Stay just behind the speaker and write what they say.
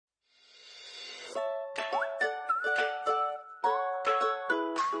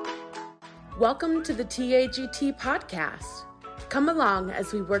Welcome to the TAGT podcast. Come along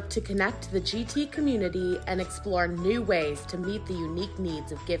as we work to connect the GT community and explore new ways to meet the unique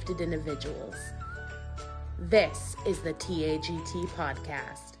needs of gifted individuals. This is the TAGT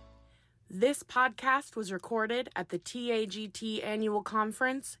podcast. This podcast was recorded at the TAGT annual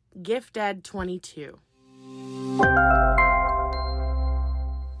conference, Gift Ed 22.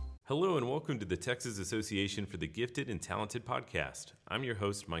 Hello and welcome to the Texas Association for the Gifted and Talented podcast. I'm your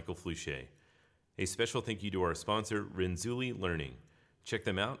host, Michael Fluchet. A special thank you to our sponsor, Renzulli Learning. Check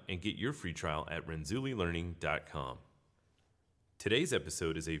them out and get your free trial at renzullilearning.com. Today's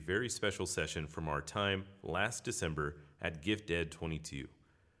episode is a very special session from our time last December at Gift Ed 22.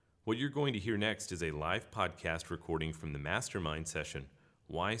 What you're going to hear next is a live podcast recording from the mastermind session,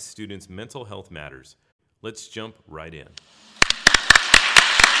 Why Students' Mental Health Matters. Let's jump right in.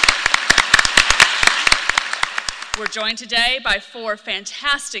 We're joined today by four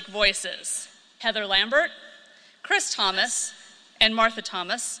fantastic voices: Heather Lambert, Chris Thomas, and Martha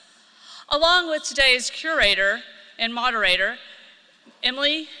Thomas, along with today's curator and moderator,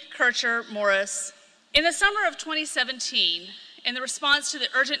 Emily Kircher-Morris. In the summer of 2017, in the response to the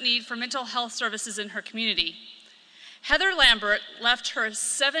urgent need for mental health services in her community, Heather Lambert left her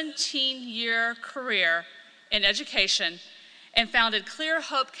 17-year career in education and founded Clear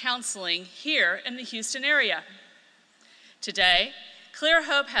Hope Counseling here in the Houston area. Today, Clear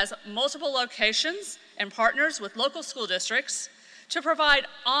Hope has multiple locations and partners with local school districts to provide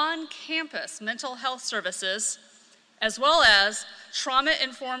on-campus mental health services, as well as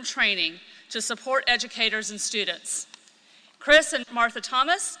trauma-informed training to support educators and students. Chris and Martha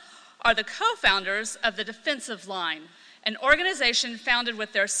Thomas are the co-founders of the Defensive Line, an organization founded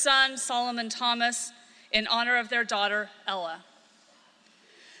with their son, Solomon Thomas, in honor of their daughter, Ella.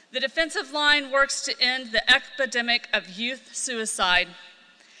 The Defensive Line works to end the epidemic of youth suicide,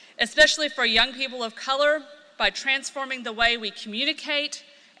 especially for young people of color, by transforming the way we communicate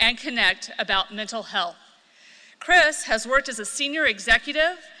and connect about mental health. Chris has worked as a senior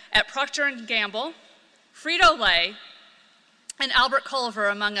executive at Procter & Gamble, Frito-Lay, and Albert Culver,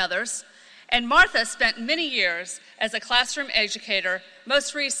 among others, and Martha spent many years as a classroom educator,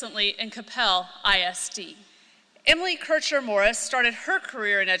 most recently in Capel ISD. Emily Kircher-Morris started her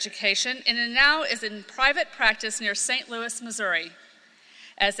career in education and now is in private practice near St. Louis, Missouri,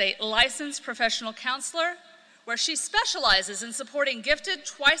 as a licensed professional counselor, where she specializes in supporting gifted,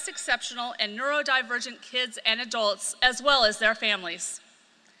 twice exceptional, and neurodivergent kids and adults, as well as their families.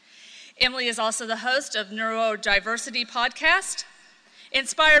 Emily is also the host of Neurodiversity Podcast.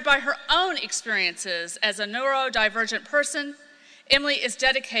 Inspired by her own experiences as a neurodivergent person, Emily is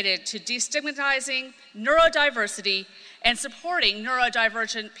dedicated to destigmatizing neurodiversity and supporting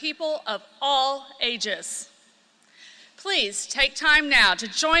neurodivergent people of all ages. Please take time now to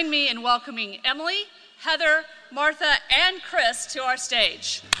join me in welcoming Emily, Heather, Martha, and Chris to our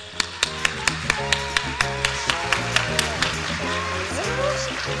stage.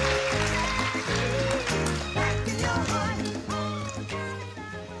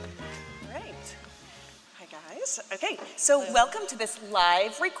 Okay, so welcome to this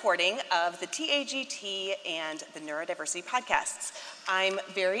live recording of the TAGT and the Neurodiversity podcasts. I'm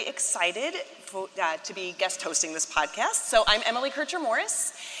very excited to be guest hosting this podcast. So I'm Emily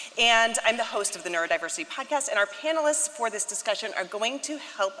Kircher-Morris, and I'm the host of the Neurodiversity podcast, and our panelists for this discussion are going to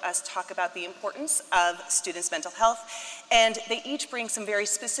help us talk about the importance of students' mental health, and they each bring some very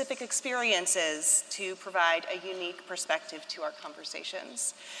specific experiences to provide a unique perspective to our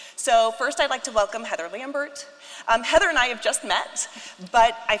conversations. So first, I'd like to welcome Heather Lambert. Heather and I have just met,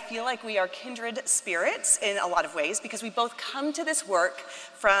 but I feel like we are kindred spirits in a lot of ways because we both come to this work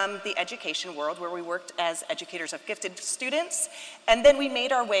from the education world, where we worked as educators of gifted students, and then we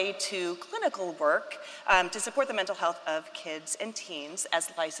made our way to clinical work to support the mental health of kids and teens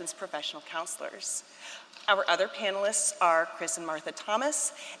as licensed professional counselors. Our other panelists are Chris and Martha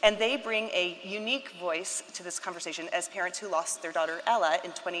Thomas, and they bring a unique voice to this conversation as parents who lost their daughter Ella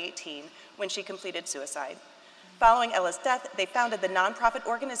in 2018 when she completed suicide. Following Ella's death, they founded the nonprofit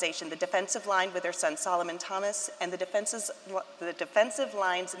organization, the Defensive Line, with their son Solomon Thomas, and the Defensive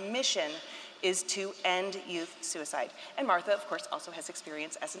Line's mission is to end youth suicide. And Martha, of course, also has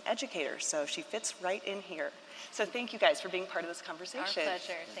experience as an educator, so she fits right in here. So thank you guys for being part of this conversation. Our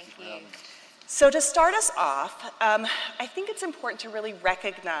pleasure, thank you. So to start us off, I think it's important to really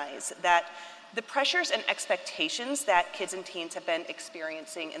recognize that the pressures and expectations that kids and teens have been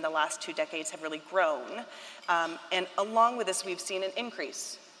experiencing in the last 2 decades have really grown. And along with this, we've seen an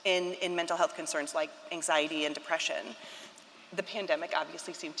increase in mental health concerns like anxiety and depression. The pandemic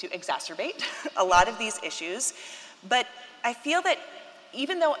obviously seemed to exacerbate a lot of these issues, but I feel that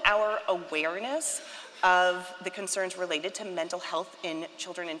even though our awareness of the concerns related to mental health in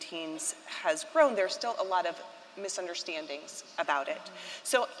children and teens has grown, there's still a lot of misunderstandings about it.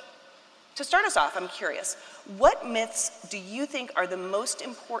 So to start us off, I'm curious, what myths do you think are the most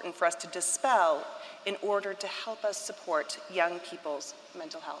important for us to dispel in order to help us support young people's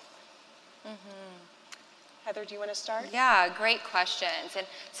mental health? Heather, do you want to start? Yeah, great questions. And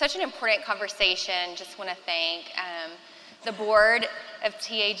such an important conversation. Just want to thank the board of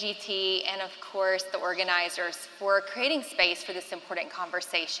TAGT and, of course, the organizers for creating space for this important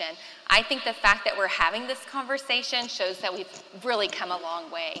conversation. I think the fact that we're having this conversation shows that we've really come a long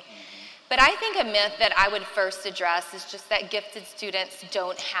way. But I think a myth that I would first address is just that gifted students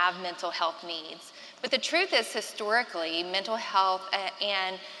don't have mental health needs. But the truth is, historically, mental health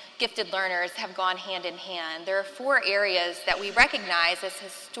and gifted learners have gone hand in hand. There are 4 areas that we recognize as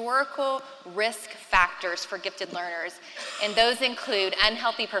historical risk factors for gifted learners, and those include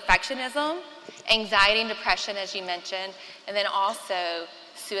unhealthy perfectionism, anxiety and depression, as you mentioned, and then also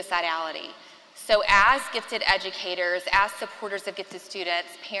suicidality. So as gifted educators, as supporters of gifted students,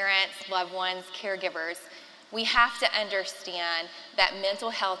 parents, loved ones, caregivers, we have to understand that mental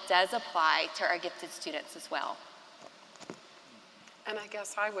health does apply to our gifted students as well. And I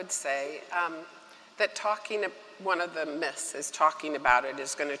guess I would say that one of the myths is talking about it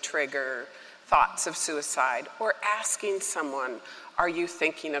is going to trigger thoughts of suicide, or asking someone, are you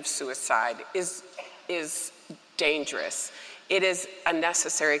thinking of suicide, is dangerous. It is a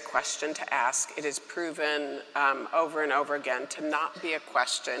necessary question to ask. It is proven over and over again to not be a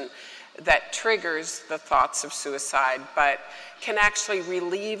question that triggers the thoughts of suicide, but can actually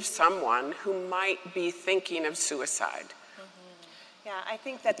relieve someone who might be thinking of suicide. Yeah, I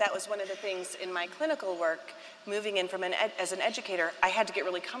think that was one of the things in my clinical work, moving in from as an educator, I had to get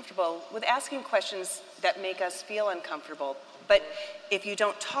really comfortable with asking questions that make us feel uncomfortable. But if you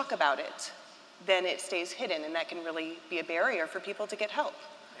don't talk about it, then it stays hidden, and that can really be a barrier for people to get help.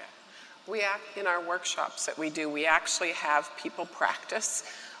 Yeah. In our workshops that we do, we actually have people practice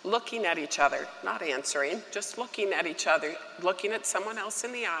looking at each other, not answering, just looking at each other, looking at someone else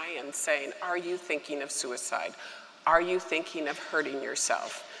in the eye and saying, are you thinking of suicide? Are you thinking of hurting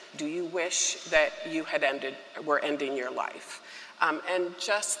yourself? Do you wish that you were ending your life? And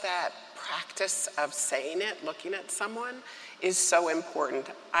just that practice of saying it, looking at someone, is so important.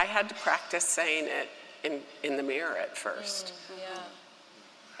 I had to practice saying it in the mirror at first. Yeah.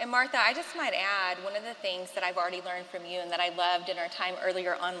 And Martha, I just might add, one of the things that I've already learned from you and that I loved in our time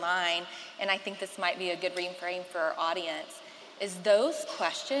earlier online, and I think this might be a good reframe for our audience, is those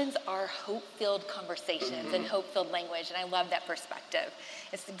questions are hope-filled conversations and hope-filled language, and I love that perspective.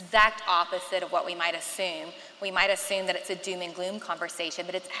 It's the exact opposite of what we might assume. We might assume that it's a doom and gloom conversation,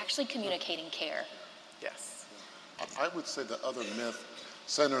 but it's actually communicating care. Yes. I would say the other myth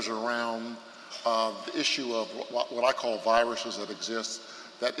centers around the issue of what I call viruses that exist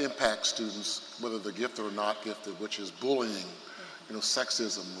that impact students, whether they're gifted or not gifted, which is bullying,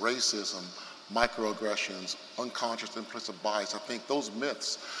 sexism, racism, microaggressions, unconscious implicit bias. I think those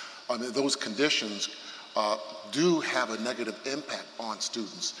myths, those conditions do have a negative impact on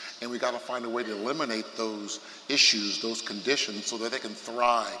students, and we got to find a way to eliminate those issues, those conditions, so that they can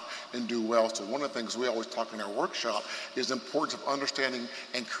thrive and do well. So one of the things we always talk in our workshop is the importance of understanding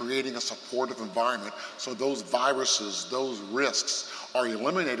and creating a supportive environment so those viruses, those risks are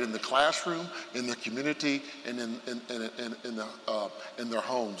eliminated in the classroom, in the community, and in their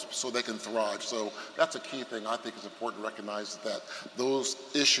homes, so they can thrive. So that's a key thing I think is important to recognize, that those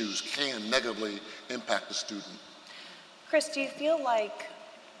issues can negatively impact the student. Chris, do you feel like,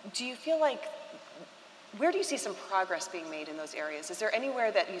 where do you see some progress being made in those areas? Is there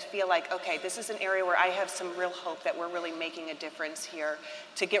anywhere that you feel like, okay, this is an area where I have some real hope that we're really making a difference here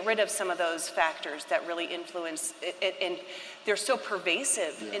to get rid of some of those factors that really influence it, and they're so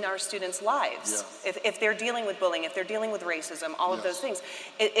pervasive in our students' lives? Yeah. If they're dealing with bullying, if they're dealing with racism, all of those things,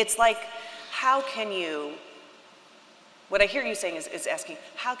 it's like, how can you, what I hear you saying is asking,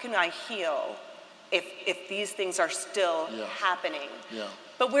 how can I heal if these things are still happening? Yeah.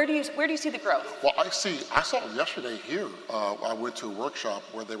 But where do you see the growth? Well, I saw it yesterday here. I went to a workshop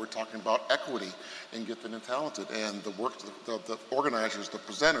where they were talking about equity in gifted and talented, and the organizers, the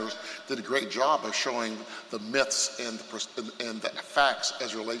presenters, did a great job of showing the myths and the facts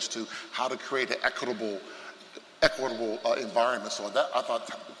as it relates to how to create an equitable environment. So I thought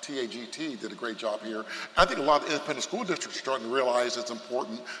TAGT did a great job here. I think a lot of independent school districts are starting to realize it's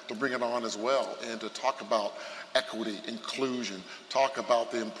important to bring it on as well, and to talk about equity, inclusion, talk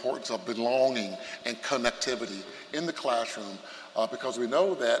about the importance of belonging and connectivity in the classroom, because we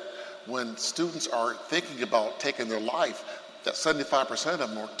know that when students are thinking about taking their life, that 75% of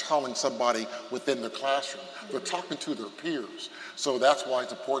them are telling somebody within the classroom. They're talking to their peers. So that's why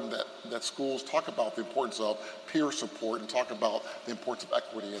it's important that schools talk about the importance of peer support and talk about the importance of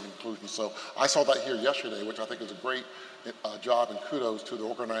equity and inclusion. So I saw that here yesterday, which I think is a great job, and kudos to the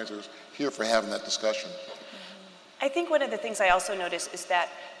organizers here for having that discussion. I think one of the things I also notice is that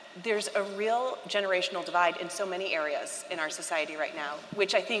there's a real generational divide in so many areas in our society right now,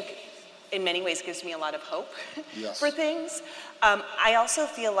 which I think in many ways gives me a lot of hope for things. I also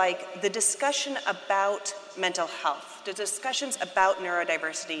feel like the discussion about mental health, the discussions about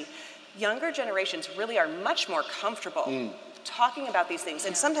neurodiversity, younger generations really are much more comfortable talking about these things.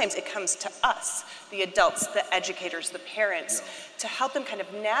 And sometimes it comes to us, the adults, the educators, the parents, to help them kind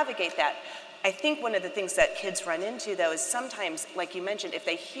of navigate that. I think one of the things that kids run into, though, is sometimes, like you mentioned, if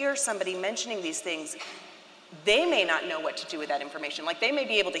they hear somebody mentioning these things, they may not know what to do with that information. Like, they may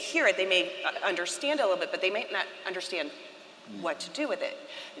be able to hear it, they may understand a little bit, but they may not understand what to do with it.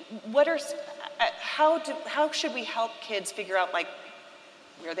 How should we help kids figure out, like,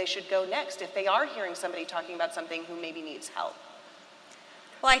 where they should go next if they are hearing somebody talking about something who maybe needs help?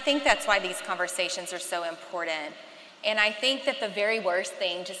 Well, I think that's why these conversations are so important. And I think that the very worst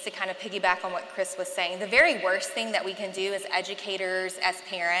thing, just to kind of piggyback on what Chris was saying, the very worst thing that we can do as educators, as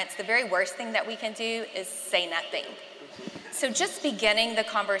parents, the very worst thing that we can do is say nothing. So just beginning the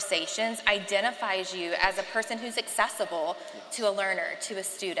conversations identifies you as a person who's accessible to a learner, to a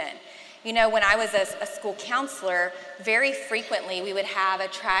student. You know, when I was a school counselor, very frequently we would have a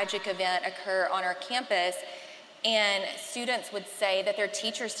tragic event occur on our campus, and students would say that their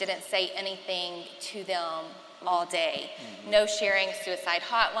teachers didn't say anything to them all day. No sharing suicide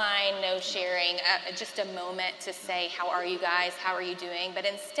hotline, no sharing just a moment to say, how are you guys, how are you doing? But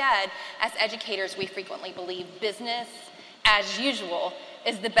instead, as educators, we frequently believe business as usual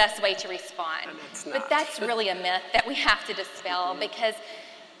is the best way to respond. But that's really a myth that we have to dispel, because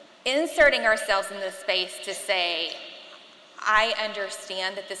inserting ourselves in this space to say, I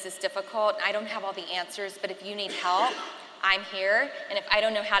understand that this is difficult, I don't have all the answers, but if you need help, I'm here, and if I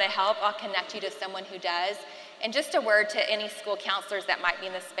don't know how to help, I'll connect you to someone who does. And just a word to any school counselors that might be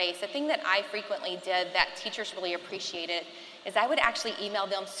in this space, a thing that I frequently did that teachers really appreciated is I would actually email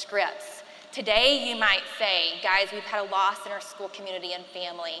them scripts. Today you might say, guys, we've had a loss in our school community and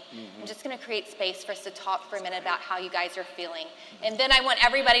family. I'm just going to create space for us to talk for a minute about how you guys are feeling. And then I want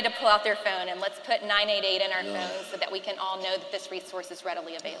everybody to pull out their phone and let's put 988 in our phones so that we can all know that this resource is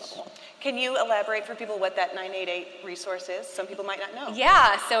readily available. Can you elaborate for people what that 988 resource is? Some people might not know.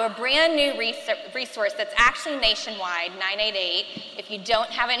 Yeah, so a brand new resource that's actually nationwide, 988. If you don't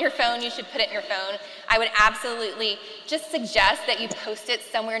have it in your phone, you should put it in your phone. I would absolutely just suggest that you post it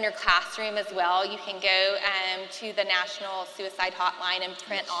somewhere in your classroom as well. You can go to the National Suicide Hotline and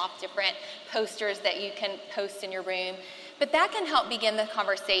print off different posters that you can post in your room. But that can help begin the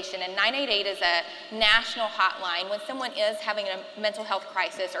conversation. And 988 is a national hotline when someone is having a mental health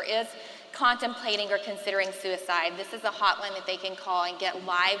crisis or is contemplating or considering suicide. This is a hotline that they can call and get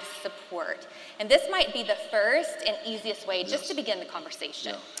live support. And this might be the first and easiest way just to begin the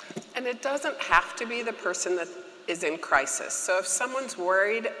conversation. And it doesn't have to be the person that is in crisis. So if someone's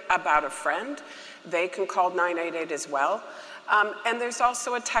worried about a friend, they can call 988 as well. And there's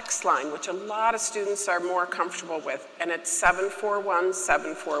also a text line, which a lot of students are more comfortable with, and it's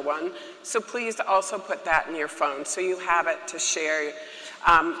 741-741. So please also put that in your phone so you have it to share.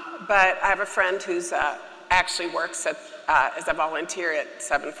 But I have a friend who's actually works as a volunteer at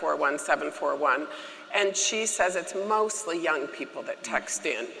 741-741, and she says it's mostly young people that text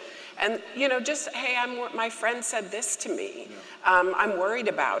in. And, you know, just, hey, my friend said this to me. I'm worried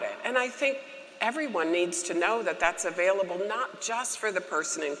about it. And I think everyone needs to know that that's available, not just for the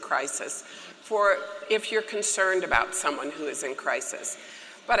person in crisis, for if you're concerned about someone who is in crisis.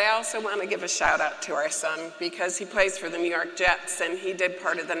 But I also want to give a shout out to our son, because he plays for the New York Jets, and he did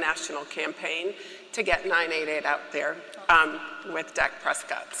part of the national campaign to get 988 out there with Dak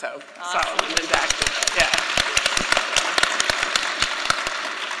Prescott. So Solomon and Dak,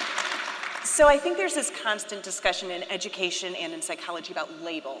 So I think there's this constant discussion in education and in psychology about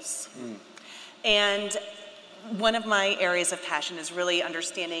labels. And one of my areas of passion is really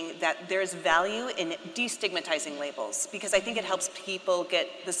understanding that there's value in destigmatizing labels, because I think it helps people get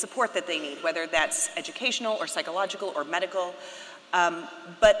the support that they need, whether that's educational or psychological or medical.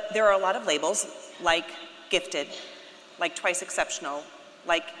 But there are a lot of labels like gifted, like twice exceptional,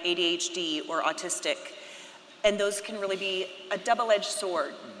 like ADHD or autistic, and those can really be a double-edged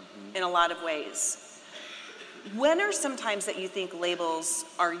sword in a lot of ways. When are some times that you think labels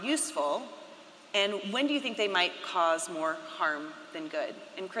are useful, and when do you think they might cause more harm than good?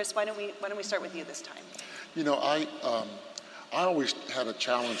 And Chris, why don't we start with you this time? You know, I always had a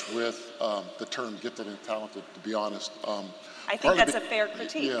challenge with the term gifted and talented, to be honest. I think that's a fair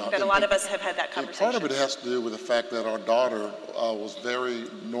critique, that a lot of us have had that conversation. Part of it has to do with the fact that our daughter was very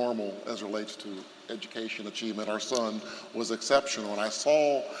normal as relates to education achievement. Our son was exceptional, and I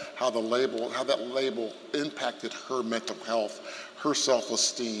saw how that label impacted her mental health, her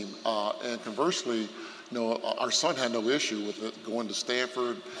self-esteem, and conversely, our son had no issue with it going to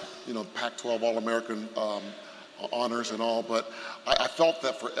Stanford, Pac-12 All-American honors and all, but I felt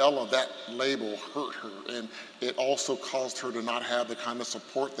that for Ella, that label hurt her, and it also caused her to not have the kind of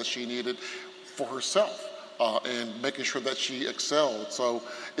support that she needed for herself, and making sure that she excelled. So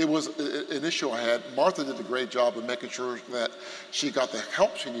it was an issue I had. Martha did a great job of making sure that she got the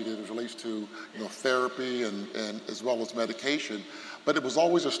help she needed as it relates to therapy and as well as medication. But it was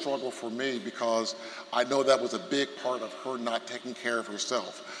always a struggle for me because I know that was a big part of her not taking care of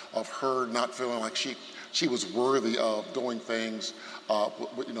herself, of her not feeling like she was worthy of doing things,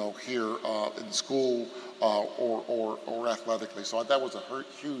 here in school or athletically. So that was a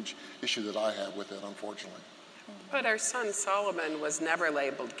huge issue that I had with it, unfortunately. But our son Solomon was never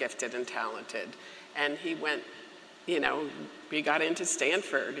labeled gifted and talented, and he went, he got into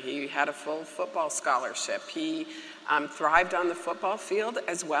Stanford. He had a full football scholarship. He thrived on the football field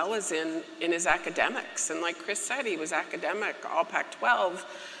as well as in his academics. And like Chris said, he was academic, all Pac-12,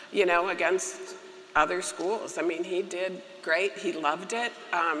 against other schools. I mean, he did great. He loved it.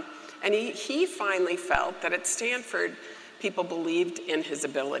 And he finally felt that at Stanford, people believed in his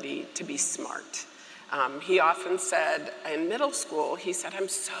ability to be smart. He often said in middle school, he said, I'm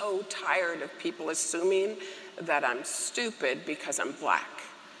so tired of people assuming that I'm stupid because I'm black.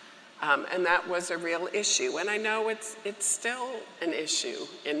 And that was a real issue. And I know it's still an issue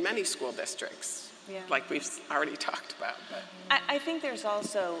in many school districts, like we've already talked about. But. I think there's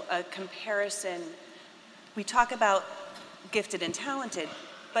also a comparison. We talk about gifted and talented,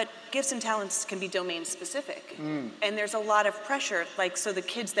 but gifts and talents can be domain specific. And there's a lot of pressure. So the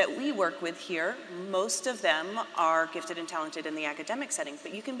kids that we work with here, most of them are gifted and talented in the academic setting,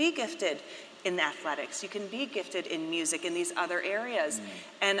 but you can be gifted in athletics, you can be gifted in music, in these other areas.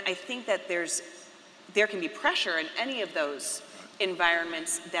 And I think that there can be pressure in any of those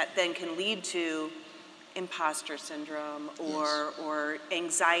environments that then can lead to imposter syndrome or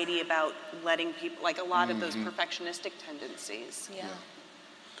anxiety about letting people, a lot of those perfectionistic tendencies.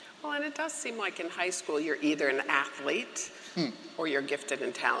 Well, and it does seem like in high school you're either an athlete or you're gifted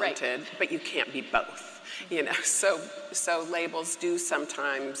and talented, but you can't be both. So labels do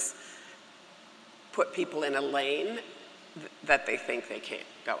sometimes put people in a lane that they think they can't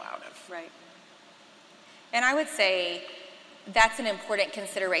go out of. Right. And I would say that's an important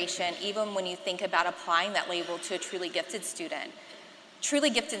consideration even when you think about applying that label to a truly gifted student. Truly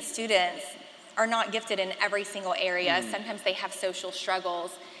gifted students are not gifted in every single area. Sometimes they have social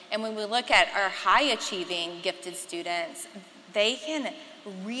struggles. And when we look at our high-achieving gifted students, they can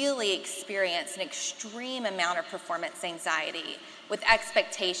really experience an extreme amount of performance anxiety with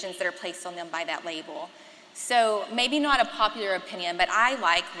expectations that are placed on them by that label. So maybe not a popular opinion, but I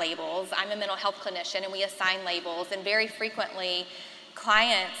like labels. I'm a mental health clinician, and we assign labels, and very frequently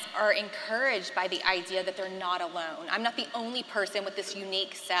clients are encouraged by the idea that they're not alone. I'm not the only person with this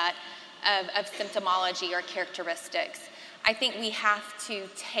unique set of symptomology or characteristics. I think we have to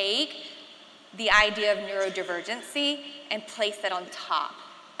take the idea of neurodivergency and place that on top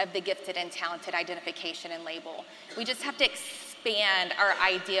of the gifted and talented identification and label. We just have to expand our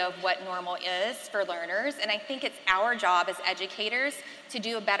idea of what normal is for learners, and I think it's our job as educators to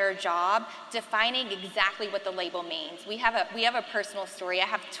do a better job defining exactly what the label means. We have a personal story. I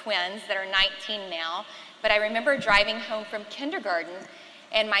have twins that are 19 now, but I remember driving home from kindergarten,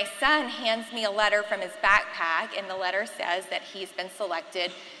 and my son hands me a letter from his backpack, and the letter says that he's been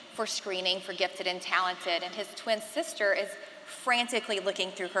selected for screening for gifted and talented, and his twin sister is frantically looking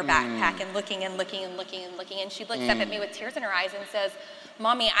through her backpack and looking and looking and looking and looking, and she looks up at me with tears in her eyes and says,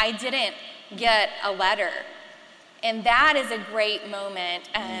 "Mommy, I didn't get a letter." And that is a great moment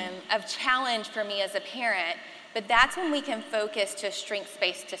of challenge for me as a parent, but that's when we can focus to a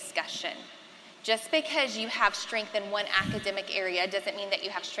strengths-based discussion. Just because you have strength in one academic area doesn't mean that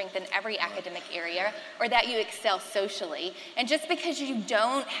you have strength in every academic area or that you excel socially. And just because you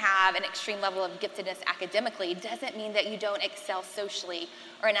don't have an extreme level of giftedness academically doesn't mean that you don't excel socially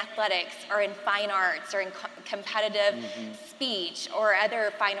or in athletics or in fine arts or in competitive speech or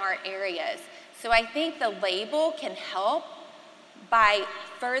other fine art areas. So I think the label can help by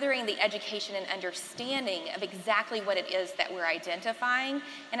furthering the education and understanding of exactly what it is that we're identifying.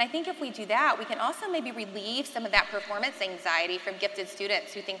 And I think if we do that, we can also maybe relieve some of that performance anxiety from gifted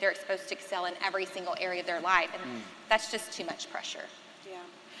students who think they're supposed to excel in every single area of their life. And that's just too much pressure. Yeah.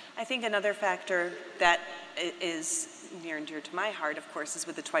 I think another factor that is near and dear to my heart, of course, is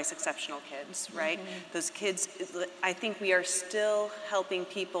with the twice exceptional kids, right? Those kids, I think we are still helping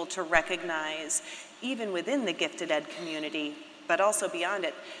people to recognize, even within the gifted ed community, but also beyond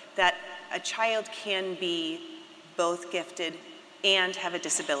it, that a child can be both gifted and have a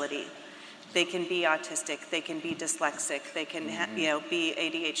disability. They can be autistic, they can be dyslexic, they can be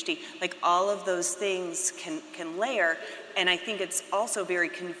ADHD. Like, all of those things can layer, and I think it's also very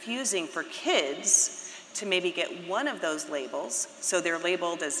confusing for kids to maybe get one of those labels, so they're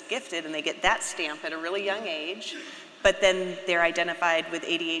labeled as gifted and they get that stamp at a really young age, but then they're identified with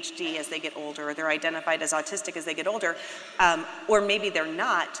ADHD as they get older, or they're identified as autistic as they get older, or maybe they're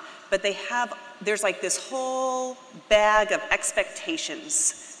not, but there's like this whole bag of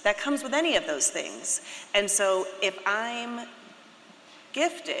expectations that comes with any of those things. And so if I'm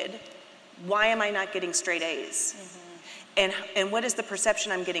gifted, why am I not getting straight A's? And what is the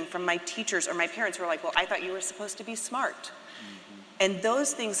perception I'm getting from my teachers or my parents who are like, well, I thought you were supposed to be smart. And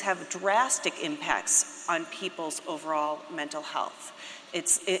those things have drastic impacts on people's overall mental health.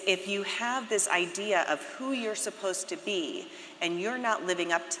 If you have this idea of who you're supposed to be and you're not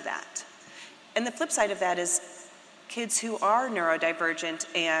living up to that. And the flip side of that is kids who are neurodivergent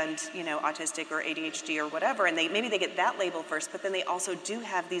and autistic or ADHD or whatever, and maybe they get that label first, but then they also do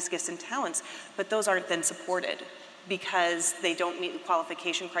have these gifts and talents, but those aren't then supported because they don't meet the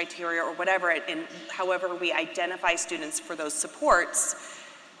qualification criteria or whatever. And however we identify students for those supports,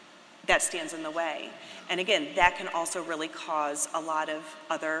 that stands in the way. And again, that can also really cause a lot of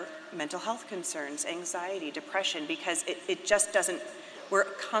other mental health concerns, anxiety, depression, because it just doesn't, we're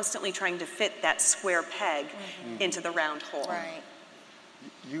constantly trying to fit that square peg into the round hole. Right.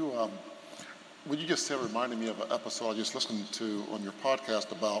 What you just said reminded me of an episode I just listened to on your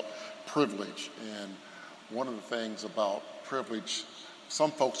podcast about privilege. And one of the things about privilege, some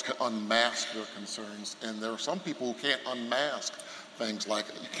folks can unmask their concerns, and there are some people who can't unmask things like,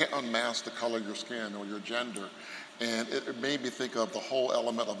 you can't unmask the color of your skin or your gender. And it made me think of the whole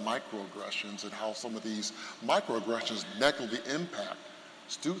element of microaggressions and how some of these microaggressions negatively impact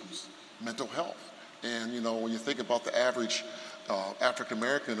students' mental health. And when you think about the average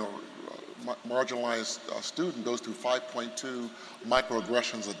African-American or marginalized student goes through 5.2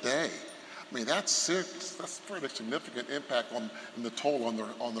 microaggressions a day. I mean, that's pretty significant impact on the toll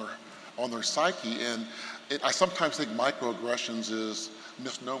on their psyche. And I sometimes think microaggressions is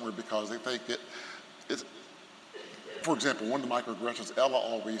misnomer because they think it's. For example, one of the microaggressions Ella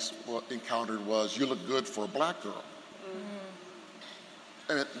always encountered was, "You look good for a black girl."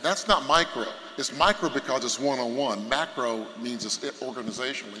 I mean, that's not micro. It's micro because it's one-on-one. Macro means it's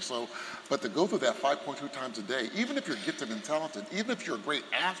organizationally. So, but to go through that 5.2 times a day, even if you're gifted and talented, even if you're a great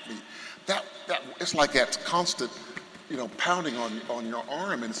athlete, that it's like that constant, pounding on your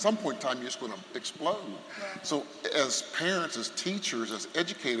arm, and at some point in time, you're just going to explode. Right. So as parents, as teachers, as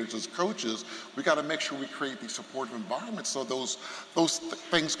educators, as coaches, we got to make sure we create these supportive environments so those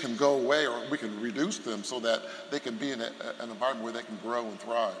things can go away, or we can reduce them so that they can be in an environment where they can grow and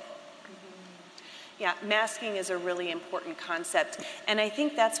thrive. Yeah, masking is a really important concept, and I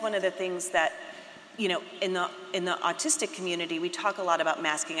think that's one of the things that, in the autistic community, we talk a lot about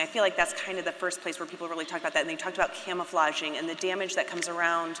masking. I feel like that's kind of the first place where people really talk about that. And they talked about camouflaging and the damage that comes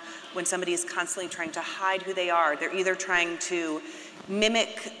around when somebody is constantly trying to hide who they are. They're either trying to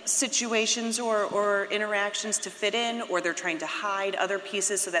mimic situations or interactions to fit in, or they're trying to hide other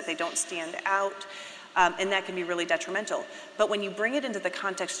pieces so that they don't stand out. And that can be really detrimental. But when you bring it into the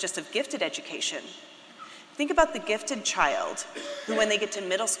context just of gifted education, think about the gifted child who, when they get to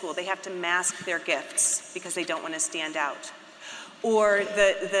middle school, they have to mask their gifts because they don't want to stand out. Or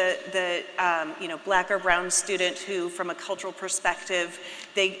the black or brown student who, from a cultural perspective,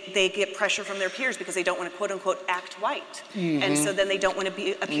 they get pressure from their peers because they don't want to, quote unquote, act white. And so then they don't want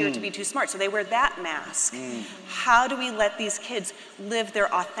to appear to be too smart. So they wear that mask. How do we let these kids live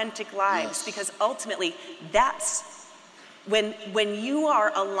their authentic lives? Yes. Because ultimately, that's when you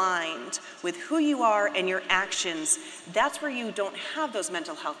are aligned with who you are and your actions, that's where you don't have those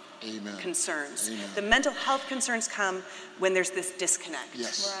mental health concerns. Amen. The mental health concerns come when there's this disconnect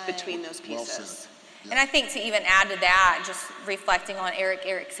between those pieces. Well said. Yeah. And I think to even add to that, just reflecting on Erik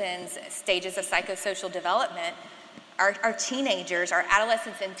Erikson's stages of psychosocial development, our teenagers, our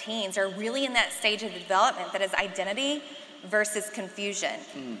adolescents and teens are really in that stage of development that is identity versus confusion.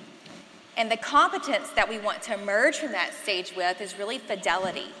 And the competence that we want to emerge from that stage with is really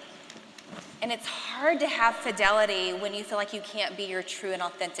fidelity. And it's hard to have fidelity when you feel like you can't be your true and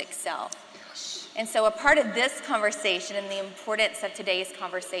authentic self. Yes. And so a part of this conversation and the importance of today's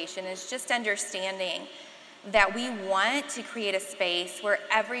conversation is just understanding that we want to create a space where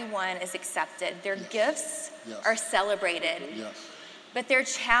everyone is accepted. Their gifts are celebrated. Yes. But their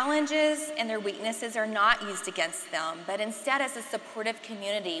challenges and their weaknesses are not used against them. But instead, as a supportive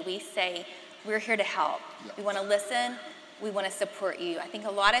community, we say, we're here to help. Yeah. We want to listen. We want to support you. I think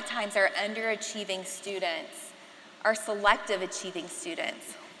a lot of times our underachieving students are selective achieving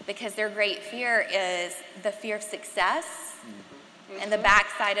students because their great fear is the fear of success, and the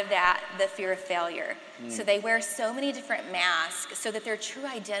backside of that, the fear of failure. So they wear so many different masks so that their true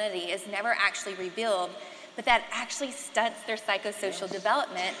identity is never actually revealed, but that actually stunts their psychosocial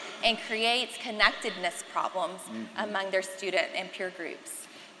development and creates connectedness problems among their student and peer groups.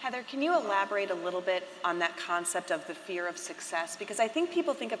 Heather, can you elaborate a little bit on that concept of the fear of success? Because I think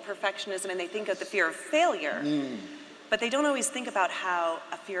people think of perfectionism and they think of the fear of failure, but they don't always think about how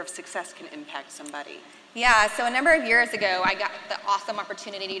a fear of success can impact somebody. Yeah, so a number of years ago, I got the awesome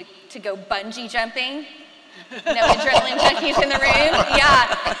opportunity to go bungee jumping. No adrenaline junkies in the room?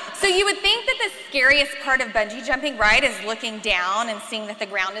 Yeah. So you would think that the scariest part of bungee jumping, right, is looking down and seeing that the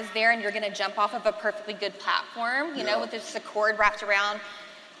ground is there and you're going to jump off of a perfectly good platform, you know, with just a cord wrapped around.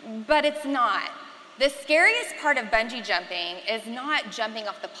 But it's not. The scariest part of bungee jumping is not jumping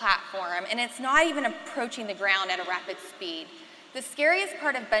off the platform, and it's not even approaching the ground at a rapid speed. The scariest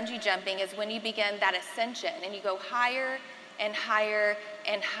part of bungee jumping is when you begin that ascension and you go higher and higher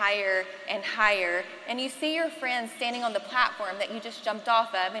and higher and higher, and you see your friends standing on the platform that you just jumped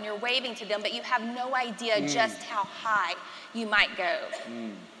off of, and you're waving to them, but you have no idea just how high you might go.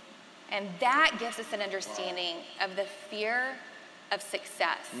 And that gives us an understanding of the fear of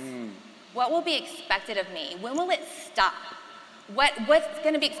success. What will be expected of me? When will it stop? What's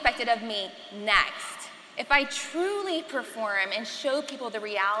going to be expected of me next? If I truly perform and show people the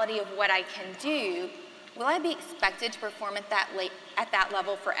reality of what I can do, will I be expected to perform at that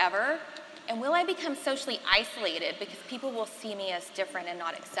level forever? And will I become socially isolated because people will see me as different and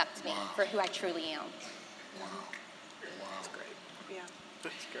not accept me for who I truly am? That's great. Yeah,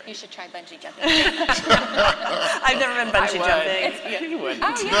 that's great. You should try bungee jumping. I've never been bungee jumping. You wouldn't.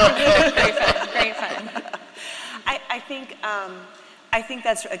 Oh, yeah. Great fun. I think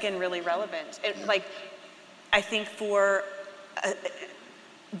that's, again, really relevant. I think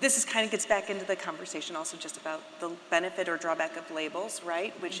this kind of gets back into the conversation also just about the benefit or drawback of labels,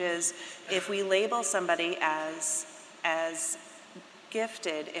 right? Which is, if we label somebody as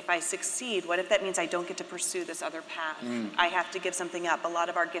gifted, if I succeed, what if that means I don't get to pursue this other path? I have to give something up. A lot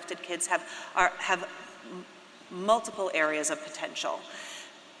of our gifted kids have multiple areas of potential.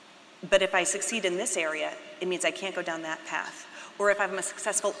 But if I succeed in this area, it means I can't go down that path. Or if I'm a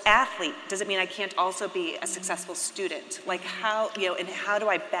successful athlete, does it mean I can't also be a successful student? Like how, and how do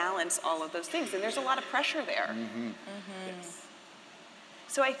I balance all of those things? And there's a lot of pressure there. Yes.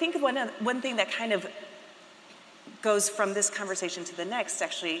 So I think one thing that kind of goes from this conversation to the next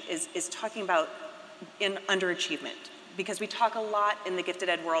actually is talking about underachievement. Because we talk a lot in the gifted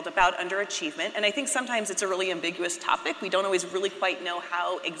ed world about underachievement, and I think sometimes it's a really ambiguous topic. We don't always really quite know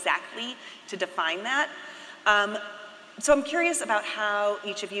how exactly to define that. So I'm curious about how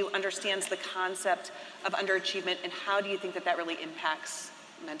each of you understands the concept of underachievement, and how do you think that really impacts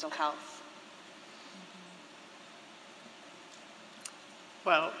mental health?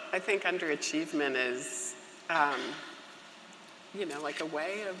 Well, I think underachievement is, like a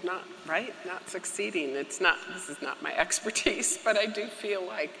way of not succeeding. This is not my expertise, but I do feel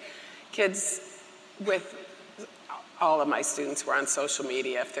like kids all of my students were on social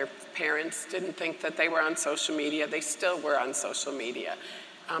media. If their parents didn't think that they were on social media, they still were on social media.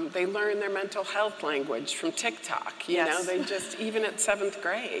 They learn their mental health language from TikTok. You know, they just, even at 7th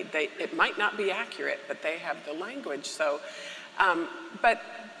grade, it might not be accurate, but they have the language. So, but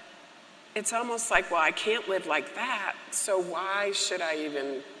it's almost like, well, I can't live like that, so why should I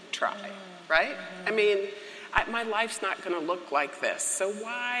even try, right? I mean, my life's not going to look like this, so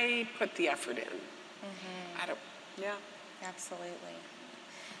why put the effort in? Yeah, absolutely.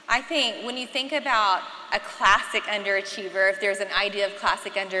 I think when you think about a classic underachiever, if there's an idea of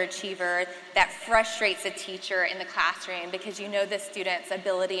classic underachiever that frustrates a teacher in the classroom because you know the student's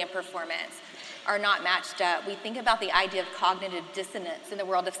ability and performance are not matched up, we think about the idea of cognitive dissonance in the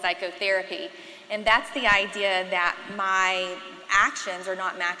world of psychotherapy. And that's the idea that my actions are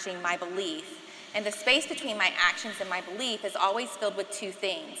not matching my belief. And the space between my actions and my belief is always filled with two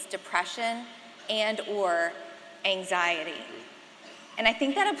things: depression and or anxiety. And I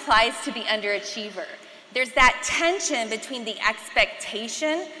think that applies to the underachiever. There's that tension between the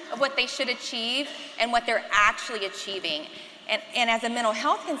expectation of what they should achieve and what they're actually achieving. And as a mental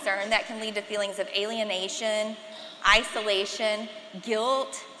health concern, that can lead to feelings of alienation, isolation,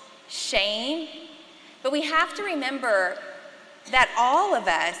 guilt, shame. But we have to remember that all of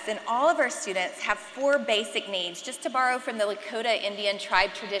us and all of our students have 4 basic needs, just to borrow from the Lakota Indian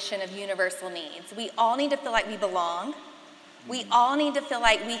tribe tradition of universal needs. We all need to feel like we belong. We all need to feel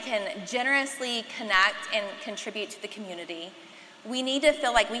like we can generously connect and contribute to the community. We need to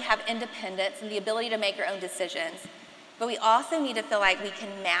feel like we have independence and the ability to make our own decisions. But we also need to feel like we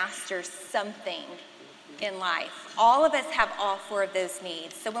can master something in life. All of us have all 4 of those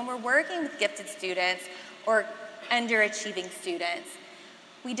needs. So when we're working with gifted students or underachieving students,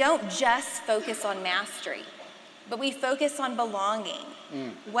 we don't just focus on mastery, but we focus on belonging.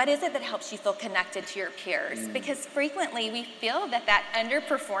 What is it that helps you feel connected to your peers? Because frequently we feel that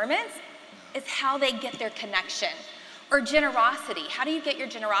underperformance is how they get their connection. Or generosity. How do you get your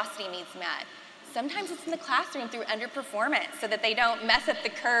generosity needs met? Sometimes it's in the classroom through underperformance so that they don't mess up the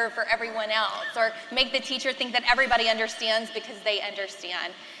curve for everyone else or make the teacher think that everybody understands because they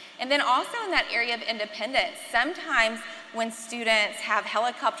understand. And then also in that area of independence, sometimes when students have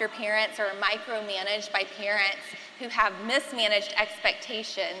helicopter parents or are micromanaged by parents who have mismanaged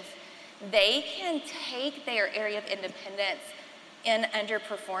expectations, they can take their area of independence in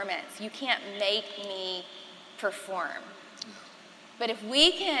underperformance. You can't make me perform. But if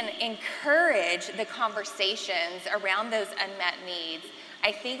we can encourage the conversations around those unmet needs,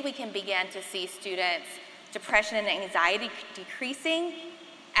 I think we can begin to see students' depression and anxiety decreasing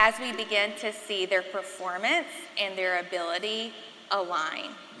as we begin to see their performance and their ability align.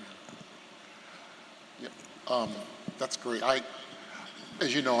 That's great.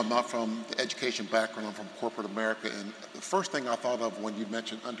 As you know, I'm not from the education background, I'm from corporate America, and the first thing I thought of when you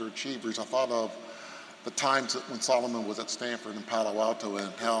mentioned underachievers, I thought of the times when Solomon was at Stanford and Palo Alto,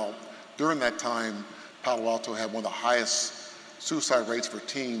 and how during that time, Palo Alto had one of the highest suicide rates for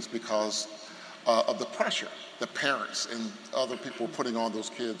teens because of the pressure that parents and other people were putting on those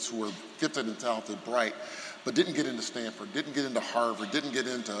kids who were gifted and talented, bright, but didn't get into Stanford, didn't get into Harvard, didn't get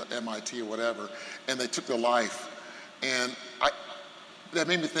into MIT or whatever, and they took their life. And that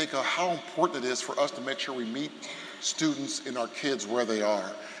made me think of how important it is for us to make sure we meet students and our kids where they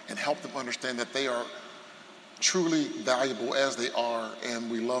are and help them understand that they are truly valuable as they are, and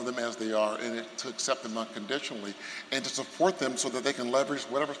we love them as they are, and to accept them unconditionally and to support them so that they can leverage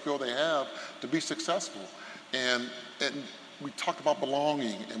whatever skill they have to be successful. And we talked about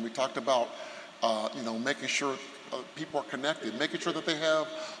belonging, and we talked about making sure people are connected, making sure that they have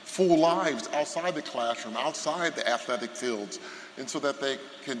full lives outside the classroom, outside the athletic fields, and so that they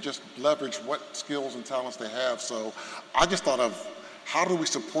can just leverage what skills and talents they have. So I just thought of how do we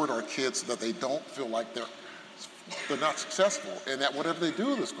support our kids so that they don't feel like they're not successful, and that whatever they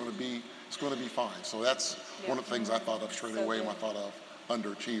do is going to be fine. So that's one of the things I thought of straight away when I thought of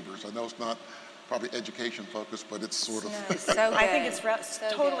underachievers. I know it's not probably education focused, but it's sort of. So I think it's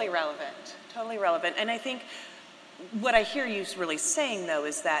totally relevant. And I think what I hear you really saying, though,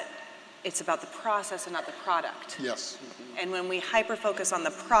 is that it's about the process and not the product. Yes. And when we hyper-focus on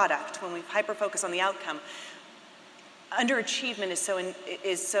the product, when we hyper-focus on the outcome, underachievement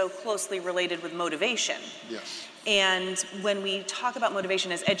is so closely related with motivation. Yes. And when we talk about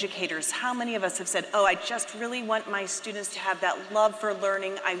motivation as educators, how many of us have said, I just really want my students to have that love for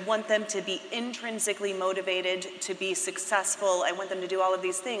learning. I want them to be intrinsically motivated to be successful. I want them to do all of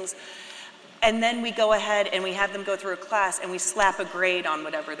these things. And then we go ahead and we have them go through a class and we slap a grade on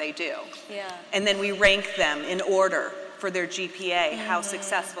whatever they do. Yeah. And then we rank them in order for their GPA, how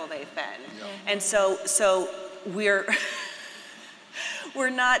successful they've been. Yeah. And so we're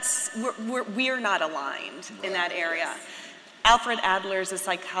not aligned in that area. Alfred Adler is a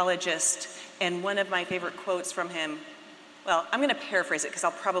psychologist, and one of my favorite quotes from him, well, I'm going to paraphrase it because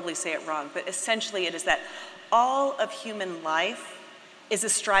I'll probably say it wrong, but essentially it is that all of human life is a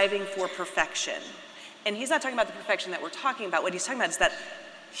striving for perfection. And he's not talking about the perfection that we're talking about. What he's talking about is that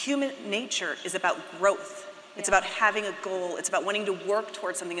human nature is about growth. It's about having a goal. It's about wanting to work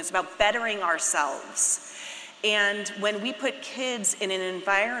towards something. It's about bettering ourselves. And when we put kids in an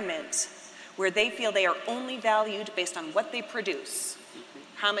environment where they feel they are only valued based on what they produce,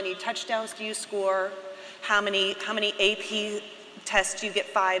 how many touchdowns do you score, how many AP tests do you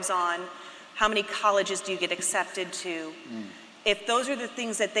get 5s on, how many colleges do you get accepted to, if those are the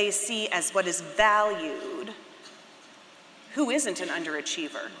things that they see as what is valued, who isn't an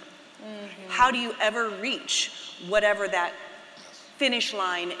underachiever? How do you ever reach whatever that finish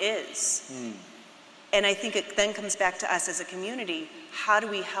line is? And I think it then comes back to us as a community. How do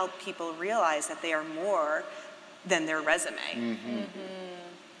we help people realize that they are more than their resume?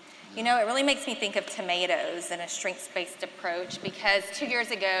 You know, it really makes me think of tomatoes and a strengths-based approach, because 2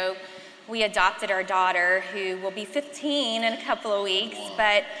 years ago, we adopted our daughter, who will be 15 in a couple of weeks,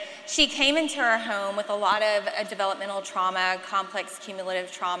 but she came into our home with a lot of developmental trauma, complex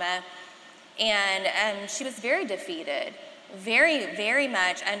cumulative trauma, and she was very defeated, very, very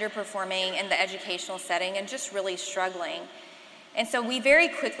much underperforming in the educational setting and just really struggling. And so we very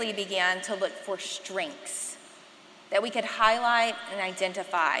quickly began to look for strengths that we could highlight and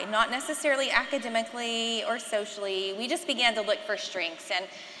identify, not necessarily academically or socially. We just began to look for strengths. And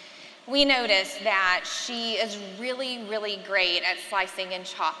we noticed that she is really, really great at slicing and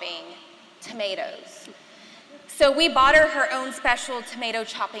chopping tomatoes. So we bought her own special tomato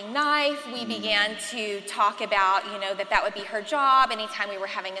chopping knife. We began to talk about, that would be her job. Anytime we were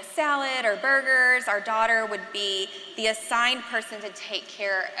having a salad or burgers, our daughter would be the assigned person to take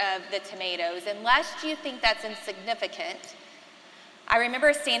care of the tomatoes. And lest you think that's insignificant, I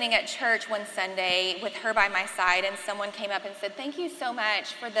remember standing at church one Sunday with her by my side, and someone came up and said, "Thank you so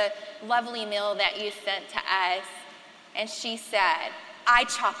much for the lovely meal that you sent to us." And she said, "I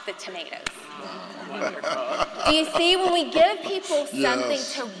chopped the tomatoes." Wonderful. Do you see, when we give people something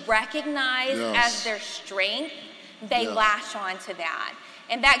to recognize as their strength, they latch on to that.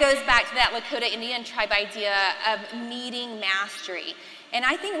 And that goes back to that Lakota Indian tribe idea of needing mastery. And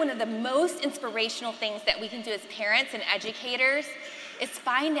I think one of the most inspirational things that we can do as parents and educators is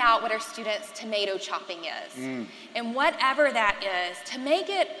find out what our students' tomato chopping is. And whatever that is, to make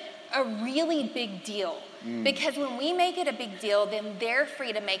it a really big deal. Because when we make it a big deal, then they're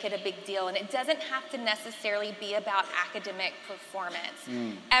free to make it a big deal. And it doesn't have to necessarily be about academic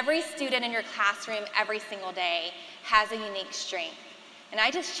performance. Every student in your classroom every single day has a unique strength. And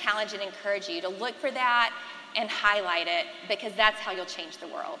I just challenge and encourage you to look for that and highlight it, because that's how you'll change the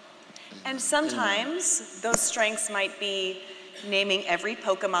world. And sometimes those strengths might be naming every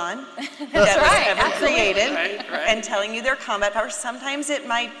Pokemon that was ever created and telling you their combat power. Sometimes it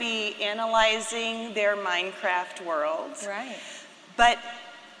might be analyzing their Minecraft world. Right. But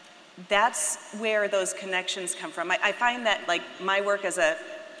that's where those connections come from. I find that, like, my work as a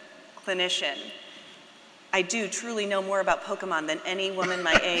clinician, I do truly know more about Pokemon than any woman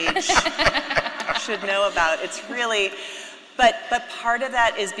my age should know about. It's really, but part of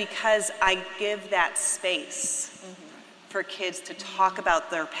that is because I give that space for kids to talk about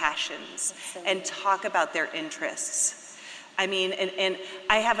their passions and talk about their interests. I mean, and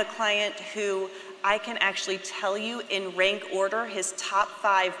I have a client who I can actually tell you in rank order his top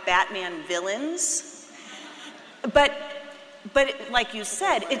 5 Batman villains. But like you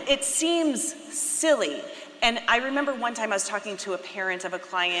said, it seems silly. And I remember one time I was talking to a parent of a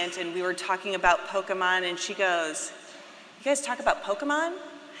client, and we were talking about Pokemon, and she goes, "You guys talk about Pokemon?"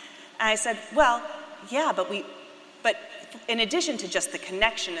 And I said, "Well, yeah, but in addition to just the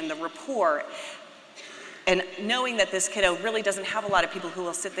connection and the rapport, and knowing that this kiddo really doesn't have a lot of people who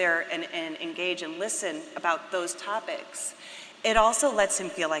will sit there and engage and listen about those topics, it also lets him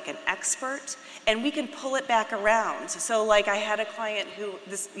feel like an expert, and we can pull it back around." So, like, I had a client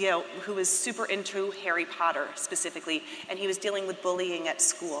who was super into Harry Potter specifically, and he was dealing with bullying at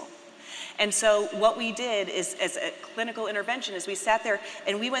school. And so what we did is, as a clinical intervention, is we sat there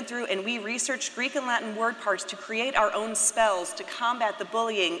and we went through and we researched Greek and Latin word parts to create our own spells to combat the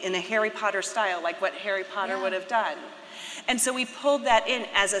bullying in a Harry Potter style, like what Harry Potter would have done. And so we pulled that in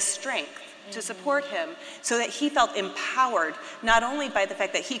as a strength to support him, so that he felt empowered, not only by the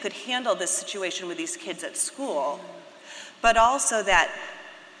fact that he could handle this situation with these kids at school, but also that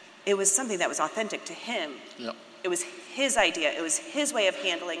it was something that was authentic to him. It was his idea, it was his way of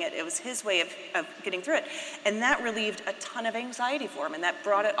handling it, it was his way of getting through it. And that relieved a ton of anxiety for him, and that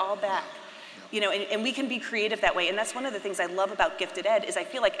brought it all back. And we can be creative that way. And that's one of the things I love about gifted ed, is I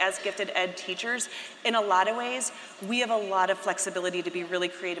feel like as gifted ed teachers, in a lot of ways, we have a lot of flexibility to be really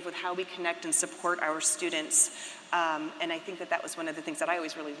creative with how we connect and support our students. And I think that was one of the things that I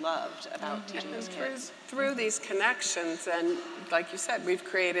always really loved about teaching those kids. Through these connections, and like you said, you've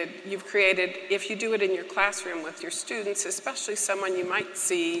created, if you do it in your classroom with your students, especially someone you might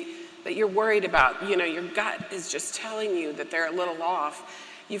see that you're worried about, your gut is just telling you that they're a little off.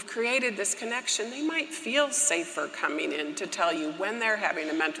 You've created this connection. They might feel safer coming in to tell you when they're having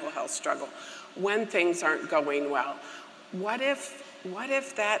a mental health struggle, when things aren't going well. What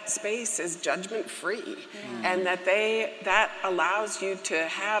if that space is judgment-free, and that allows you to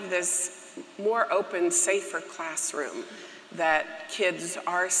have this more open, safer classroom, that kids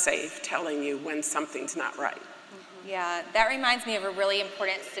are safe telling you when something's not right? Yeah, that reminds me of a really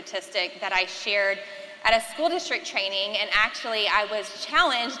important statistic that I shared at a school district training, and actually I was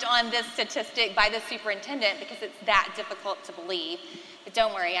challenged on this statistic by the superintendent because it's that difficult to believe. But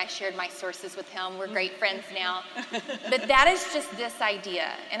don't worry, I shared my sources with him. We're great friends now. But that is just this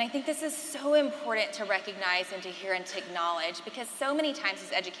idea. And I think this is so important to recognize and to hear and to acknowledge, because so many times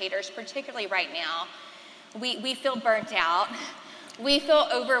as educators, particularly right now, we feel burnt out. We feel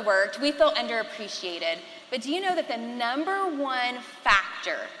overworked. We feel underappreciated. But do you know that the number one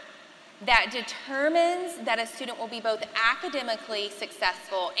factor that determines that a student will be both academically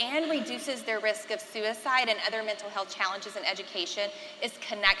successful and reduces their risk of suicide and other mental health challenges in education is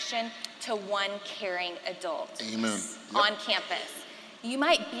connection to one caring adult. Amen. On campus? You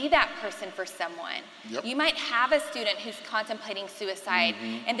might be that person for someone. Yep. You might have a student who's contemplating suicide,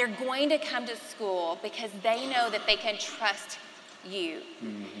 and they're going to come to school because they know that they can trust you.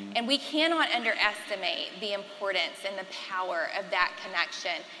 And we cannot underestimate the importance and the power of that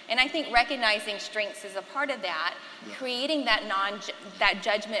connection. And I think recognizing strengths is a part of that. Creating that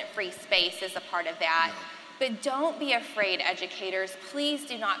judgment-free space is a part of that. But don't be afraid, educators. Please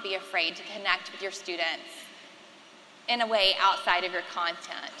do not be afraid to connect with your students in a way outside of your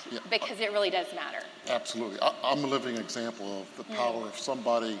content, because it really does matter. Absolutely. I'm a living example of the power of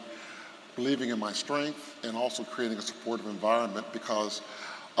somebody believing in my strength and also creating a supportive environment, because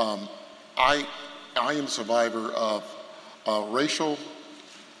I am a survivor of racial,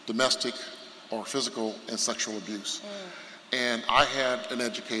 domestic, or physical and sexual abuse. And I had an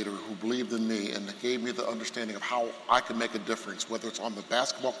educator who believed in me and gave me the understanding of how I could make a difference, whether it's on the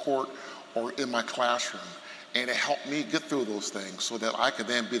basketball court or in my classroom. And it helped me get through those things so that I could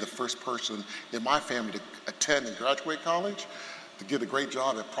then be the first person in my family to attend and graduate college, to get a great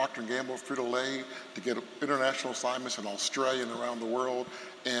job at Procter & Gamble, Frito-Lay, to get international assignments in Australia and around the world,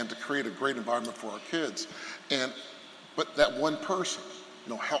 and to create a great environment for our kids. But that one person,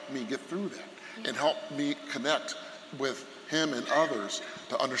 helped me get through that and helped me connect with him and others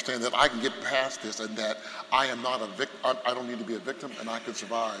to understand that I can get past this and that I am not a victim. I don't need to be a victim, and I can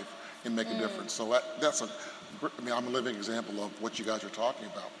survive and make a difference. So I'm a living example of what you guys are talking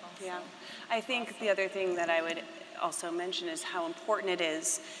about. Yeah. I think the other thing that I would also mention is how important it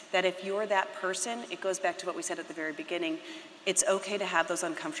is that if you're that person, it goes back to what we said at the very beginning, it's okay to have those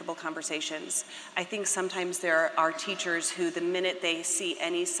uncomfortable conversations. I think sometimes there are teachers who, the minute they see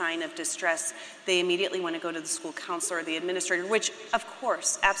any sign of distress, they immediately want to go to the school counselor or the administrator, which, of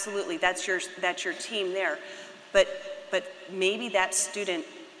course, absolutely, that's your team there. But maybe that student,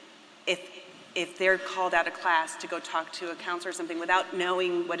 if they're called out of class to go talk to a counselor or something without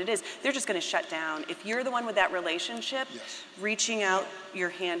knowing what it is, they're just going to shut down. If you're the one with that relationship, reaching out your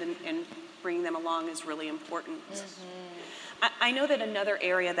hand and bringing them along is really important. I know that another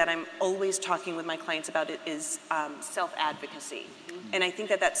area that I'm always talking with my clients about is self-advocacy. And I think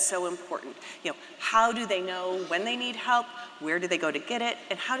that that's so important. How do they know when they need help? Where do they go to get it?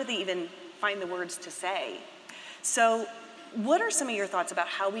 And how do they even find the words to say? So what are some of your thoughts about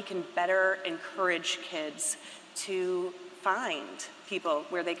how we can better encourage kids to find people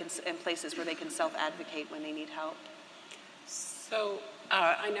and places where they can self-advocate when they need help? So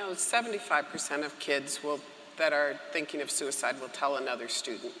I know 75% of kids that are thinking of suicide will tell another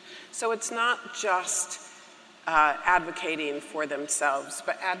student. So it's not just advocating for themselves,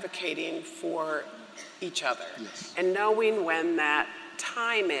 but advocating for each other. And knowing when that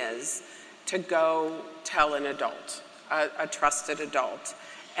time is to go tell an adult, a trusted adult.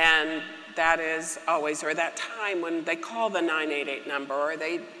 And that is always, or that time when they call the 988 number, or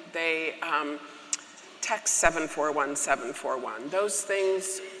they text 741-741. Those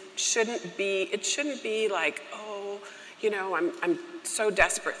things shouldn't be like, I'm so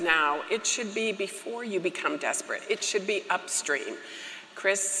desperate now. It should be before you become desperate. It should be upstream.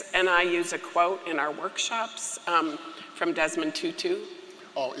 Chris and I use a quote in our workshops from Desmond Tutu.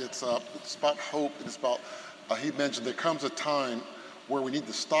 It's about hope. It's about, he mentioned there comes a time where we need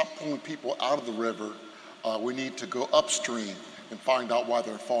to stop pulling people out of the river. We need to go upstream and find out why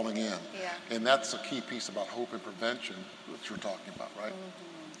they're falling in. And that's a key piece about hope and prevention that you're talking about, right?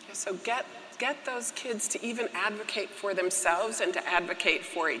 So get those kids to even advocate for themselves and to advocate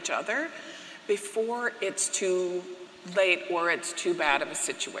for each other before it's too late or it's too bad of a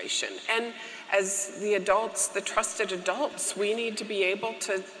situation. And as the adults, the trusted adults, we need to be able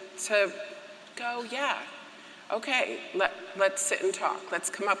to go, okay, let's sit and talk. Let's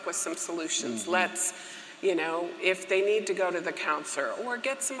come up with some solutions. Let's, if they need to go to the counselor or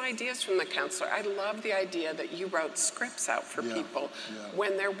get some ideas from the counselor. I love the idea that you wrote scripts out for people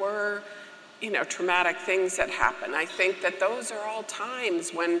when there were, traumatic things that happen. I think that those are all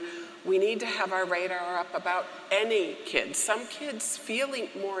times when we need to have our radar up about any kid. Some kids feeling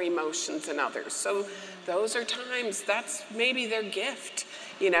more emotions than others. So those are times, that's maybe their gift,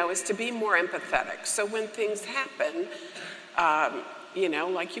 is to be more empathetic. So when things happen,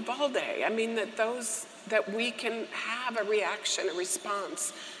 like Uvalde, that we can have a reaction, a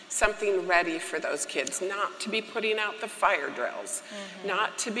response, something ready for those kids, not to be putting out the fire drills,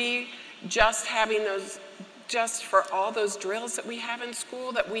 not to be just having those, just for all those drills that we have in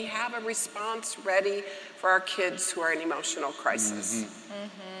school, that we have a response ready for our kids who are in emotional crisis.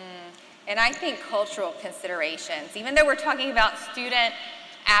 And I think cultural considerations, even though we're talking about student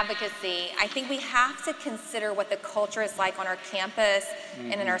advocacy, I think we have to consider what the culture is like on our campus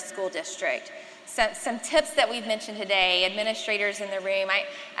and in our school district. So, some tips that we've mentioned today, administrators in the room,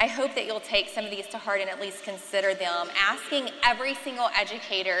 I hope that you'll take some of these to heart and at least consider them. Asking every single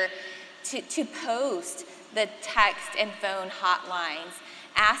educator to post the text and phone hotlines,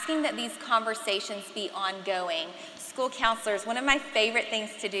 asking that these conversations be ongoing. School counselors, one of my favorite things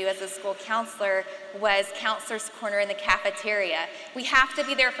to do as a school counselor was counselor's corner in the cafeteria. We have to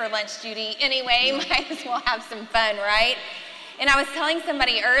be there for lunch duty anyway, might as well have some fun, right? And I was telling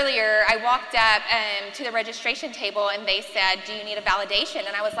somebody earlier, I walked up to the registration table and they said, "Do you need a validation?"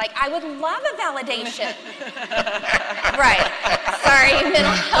 And I was like, "I would love a validation." Right. Sorry,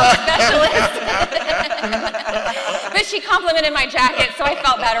 mental health specialist. But she complimented my jacket, so I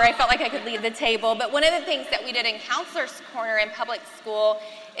felt better. I felt like I could leave the table. But one of the things that we did in Counselor's Corner in public school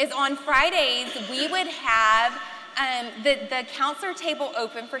is on Fridays, we would have the counselor table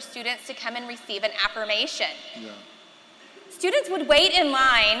open for students to come and receive an affirmation. Yeah. Students would wait in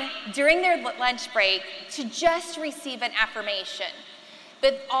line during their lunch break to just receive an affirmation.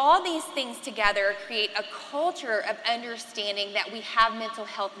 But all these things together create a culture of understanding that we have mental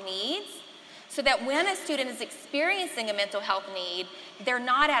health needs, so that when a student is experiencing a mental health need, they're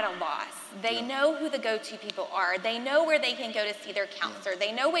not at a loss. They know who the go-to people are. They know where they can go to see their counselor.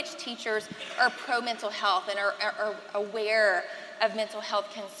 They know which teachers are pro-mental health and are aware of mental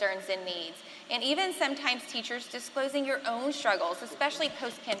health concerns and needs. And even sometimes teachers disclosing your own struggles, especially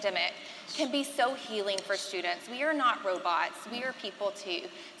post-pandemic, can be so healing for students. We are not robots. We are people too.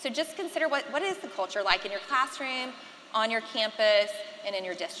 So just consider what is the culture like in your classroom, on your campus, and in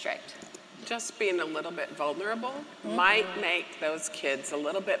your district. Just being a little bit vulnerable might make those kids a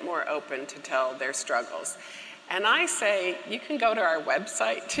little bit more open to tell their struggles. And I say, you can go to our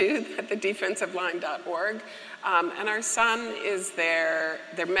website too, thedefensiveline.org. And our son is there.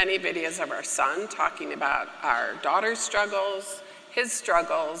 There are many videos of our son talking about our daughter's struggles, his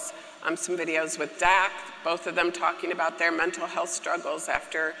struggles, some videos with Dak, both of them talking about their mental health struggles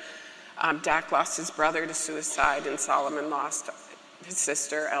after Dak lost his brother to suicide and Solomon lost his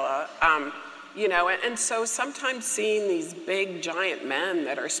sister, Ella. And so sometimes seeing these big, giant men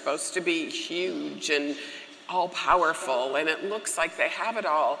that are supposed to be huge and all-powerful, and it looks like they have it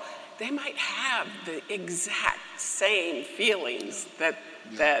all, they might have the exact same feelings that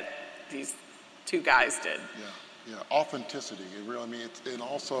these two guys did. Yeah, authenticity. And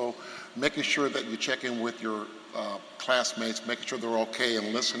also making sure that you check in with your classmates, making sure they're okay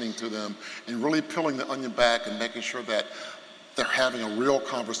and listening to them, and really peeling the onion back and making sure that they're having a real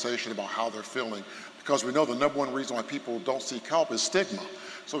conversation about how they're feeling. Because we know the number one reason why people don't seek help is stigma.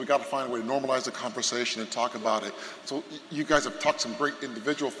 So we got to find a way to normalize the conversation and talk about it. So you guys have talked some great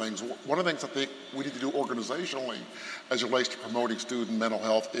individual things. One of the things I think we need to do organizationally as it relates to promoting student mental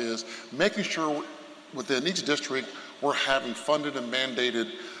health is making sure within each district we're having funded and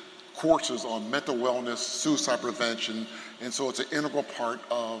mandated courses on mental wellness, suicide prevention, and so it's an integral part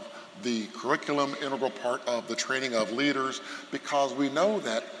of the curriculum, integral part of the training of leaders, because we know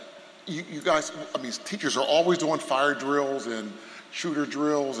that you guys, teachers are always doing fire drills and shooter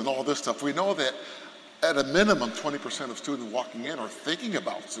drills and all this stuff. We know that at a minimum 20% of students walking in are thinking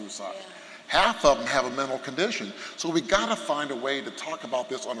about suicide. Half of them have a mental condition. So we got to find a way to talk about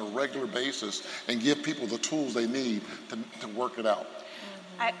this on a regular basis and give people the tools they need to work it out.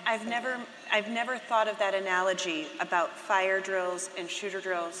 I've never thought of that analogy about fire drills and shooter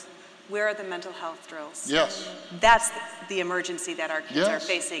drills. Where are the mental health drills? Yes. That's the emergency that our kids are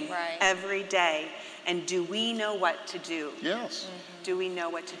facing every day. And do we know what to do? Yes. Do we know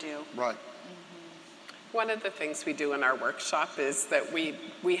what to do? Right. One of the things we do in our workshop is that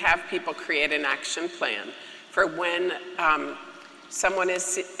we have people create an action plan for when someone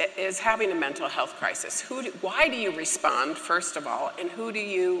is having a mental health crisis. Why do you respond, first of all, and where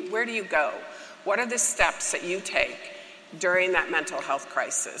do you go? What are the steps that you take during that mental health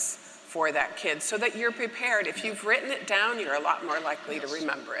crisis for that kid, so that you're prepared? If you've written it down, you're a lot more likely to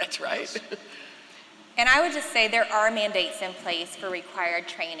remember it, right? And I would just say there are mandates in place for required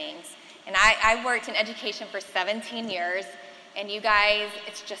trainings. And I worked in education for 17 years, and you guys,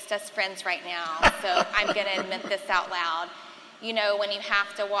 it's just us friends right now, so I'm going to admit this out loud. You know, when you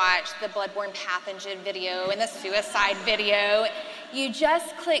have to watch the bloodborne pathogen video and the suicide video, you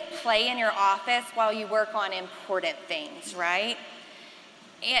just click play in your office while you work on important things, right?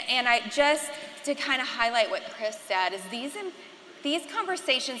 And I just, to kind of highlight what Chris said, is these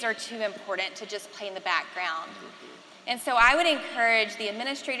conversations are too important to just play in the background. And so I would encourage the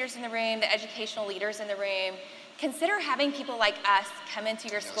administrators in the room, the educational leaders in the room, consider having people like us come into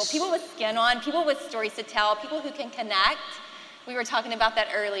your school, people with skin on, people with stories to tell, people who can connect. We were talking about that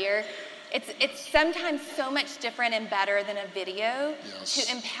earlier. It's sometimes so much different and better than a video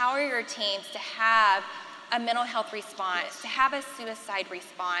to empower your teams to have a mental health response, to have a suicide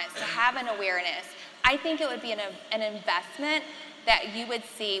response, to have an awareness. I think it would be an investment that you would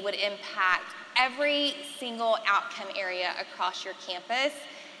see would impact every single outcome area across your campus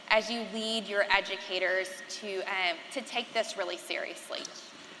as you lead your educators to take this really seriously.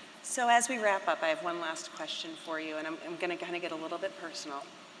 So as we wrap up, I have one last question for you, and I'm going to kind of get a little bit personal.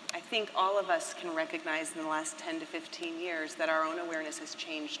 I think all of us can recognize in the last 10 to 15 years that our own awareness has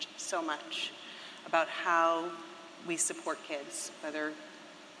changed so much about how we support kids,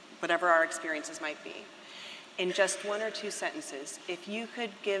 whatever our experiences might be. In just one or two sentences, if you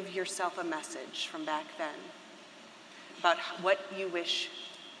could give yourself a message from back then about what you wish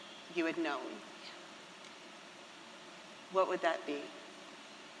you had known, what would that be?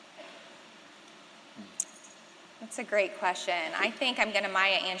 That's a great question. I think I'm going to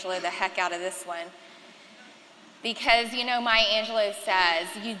Maya Angelou the heck out of this one. Because, you know, Maya Angelou says,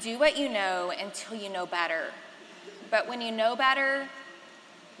 you do what you know until you know better. But when you know better,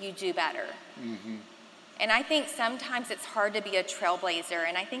 you do better. Mm-hmm. And I think sometimes it's hard to be a trailblazer.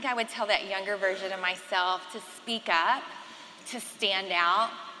 And I think I would tell that younger version of myself to speak up, to stand out,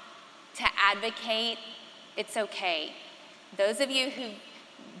 to advocate. It's okay. Those of you who've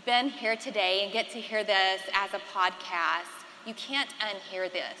been here today and get to hear this as a podcast, you can't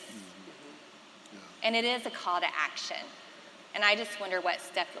unhear this. Mm-hmm. Yeah. And it is a call to action. And I just wonder what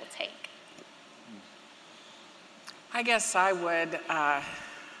step you'll take. I guess I would, I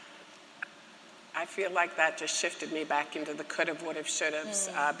feel like that just shifted me back into the could've, would've,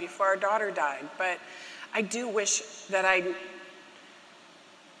 should'ves before our daughter died. But I do wish that I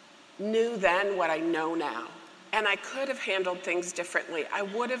knew then what I know now. And I could have handled things differently. I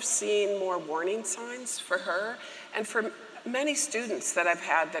would have seen more warning signs for her and for many students that I've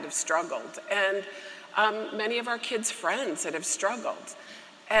had that have struggled, and many of our kids' friends that have struggled,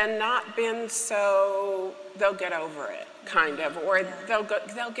 and not been so, they'll get over it, kind of, or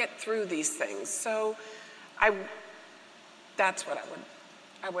they'll get through these things. So that's what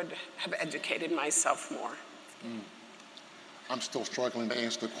I would have educated myself more. Mm. I'm still struggling to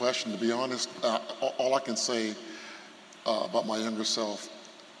answer the question, to be honest. All I can say about my younger self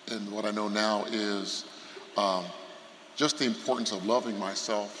and what I know now is just the importance of loving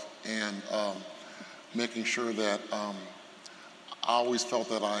myself and making sure that I always felt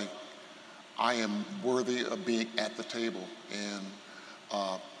that I am worthy of being at the table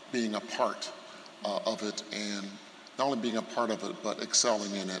and being a part of it, and not only being a part of it, but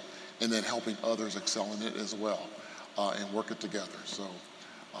excelling in it, and then helping others excel in it as well. And work it together. So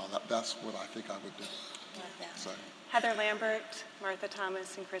that's what I think I would do. So. Heather Lambert, Martha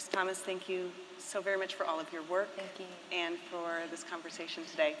Thomas, and Chris Thomas, thank you so very much for all of your work. Thank you. And for this conversation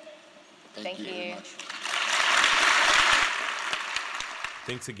today. Thank you very much.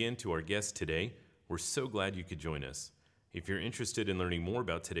 Thanks again to our guests today. We're so glad you could join us. If you're interested in learning more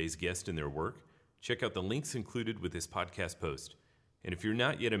about today's guest and their work, check out the links included with this podcast post. And if you're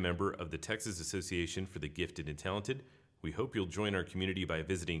not yet a member of the Texas Association for the Gifted and Talented, we hope you'll join our community by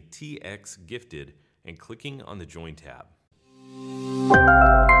visiting TX Gifted and clicking on the Join tab.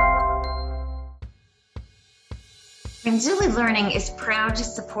 Renzulli Learning is proud to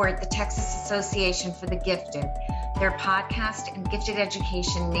support the Texas Association for the Gifted, their podcast and gifted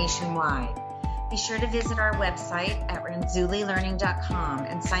education nationwide. Be sure to visit our website at renzullilearning.com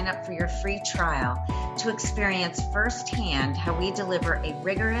and sign up for your free trial to experience firsthand how we deliver a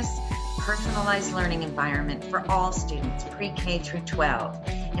rigorous, personalized learning environment for all students pre-K through 12,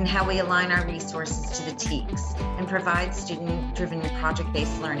 and how we align our resources to the TEKS and provide student-driven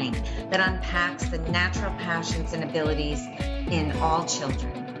project-based learning that unpacks the natural passions and abilities in all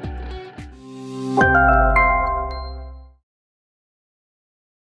children.